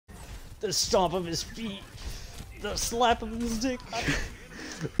The stomp of his feet. The slap of his dick.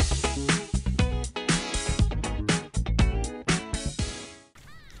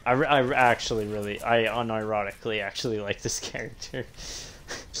 I actually really, I unironically actually like this character.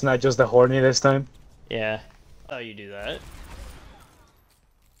 It's not just the horny this time. Yeah. Oh, you do that?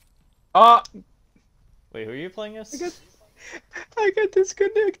 Ah! Wait, who are you playing as? I got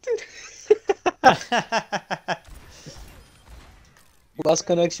disconnected. Lost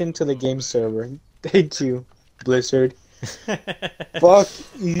connection to the game server. Thank you, Blizzard. Fuck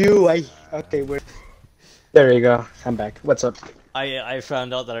you. Okay, we're there. You go. I'm back. What's up? I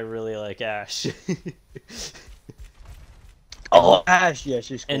found out that I really like Ash. Oh, Ash. Yeah,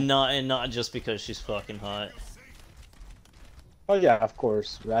 she's cool. and not just because she's fucking hot. Oh yeah, of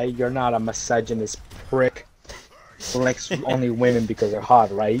course, right? You're not a misogynist prick who likes only women because they're hot,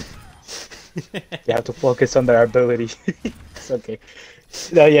 right? You have to focus on their ability. It's okay.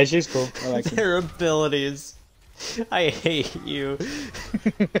 No, yeah, she's cool. I like their abilities. I hate you.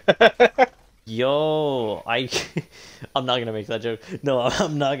 Yo, I'm not gonna make that joke. No,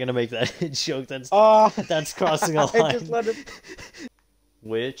 I'm not gonna make that joke. That's crossing a line. Just let him...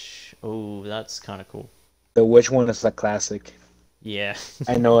 Which? Oh, that's kind of cool. The which one is a classic? Yeah.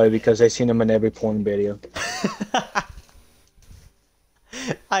 I know it because I've seen him in every porn video.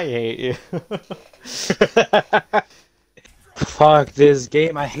 I hate you. Fuck this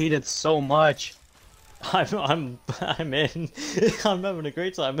game! I hate it so much. I'm in. I'm having a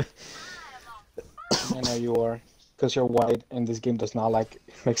great time. I know you are, because you're white, and this game does not like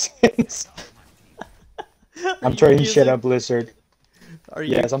makes sense. I'm throwing shit at Blizzard.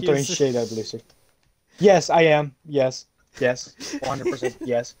 Yes, I'm throwing shit at Blizzard. Yes, I am. Yes, 100%.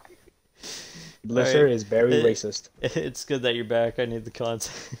 Yes. Blizzard is very racist. It's good that you're back. I need the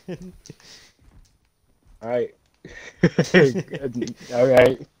content. All right. All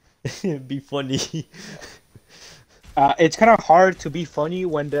right. Be funny. It's kind of hard to be funny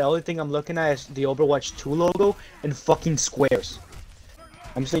when the only thing I'm looking at is the Overwatch 2 logo and fucking squares.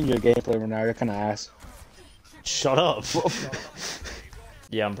 I'm seeing your gameplay right now. You're kind of ass. Shut up.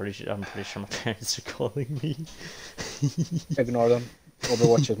 Yeah, I'm pretty sure my parents are calling me. Ignore them.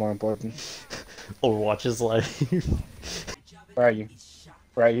 Overwatch is more important. Overwatch is life. Where are you?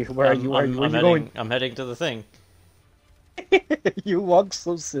 Where are you? Where are you? Where are you going? I'm heading to the thing. You walk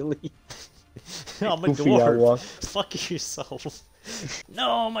so silly. I'm a dwarf. Fuck yourself.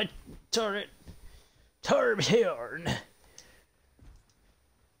 No, my turret. Turn.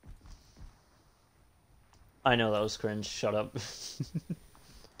 I know that was cringe. Shut up.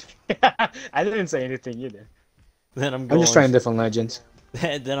 I didn't say anything either. Then I'm just trying different legends.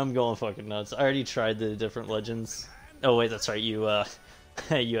 Then I'm going fucking nuts. I already tried the different legends. Oh wait, that's right. You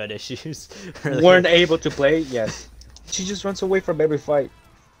you had issues. Weren't able to play? Yes. She just runs away from every fight.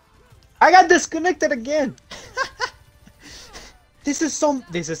 I got disconnected again. This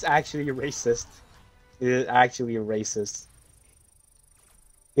is actually racist. It is actually racist.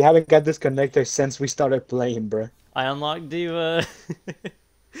 We haven't got disconnected since we started playing, bro. I unlocked Diva.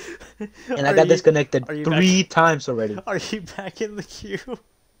 And I got disconnected 3 times already. Are you back in the queue?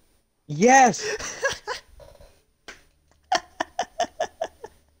 Yes!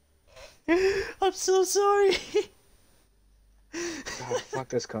 I'm so sorry. God, fuck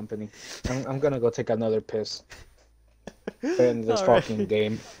this company. I'm gonna go take another piss. In this fucking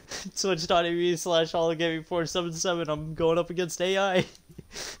game. Twitch.tv/hologaming477. I'm going up against AI.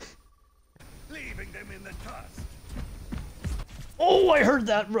 Leaving them in the dust. Oh, I heard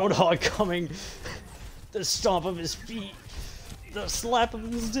that Roadhog coming. The stomp of his feet. The slap of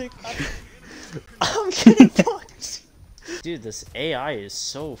his dick. I'm getting fucked. Dude, this AI is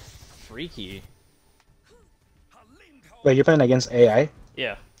so freaky. Wait, you're playing against AI?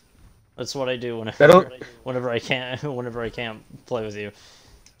 Yeah. That's what I do whenever I can't play with you.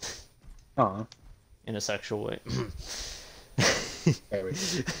 Aw. In a sexual way.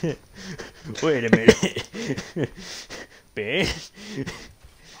 Wait a minute. Ben?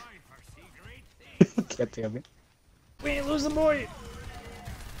 God damn it. We ain't losing, boy!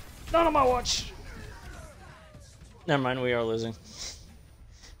 Not on my watch! Never mind, we are losing.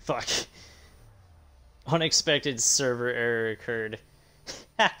 Fuck. Unexpected server error occurred.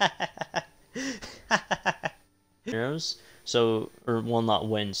 Heroes? So, or well, not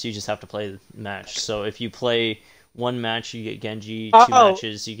wins, you just have to play the match. So if you play one match, you get Genji, 2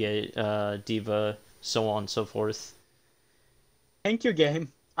 matches, you get Diva, so on and so forth. Thank you,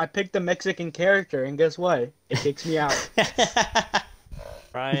 game. I picked the Mexican character, and guess what? It kicks me out.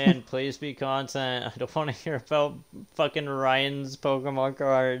 Ryan, please be content. I don't want to hear about fucking Ryan's Pokemon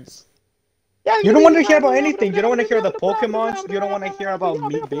cards. Yeah, You don't want to hear about anything. You don't want to hear the Pokemons. You don't want to hear about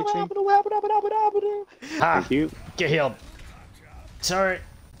me bitching. Ha! Thank you. Get healed. Turret.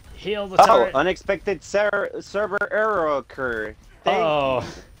 Heal the Oh, turret. unexpected server error occurred. Uh-oh.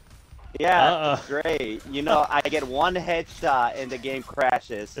 Yeah, great. You know, I get one headshot and the game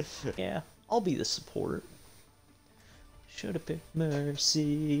crashes. Yeah, I'll be the support. Should have picked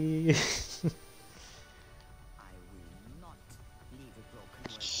Mercy.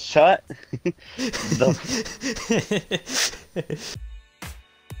 Shut the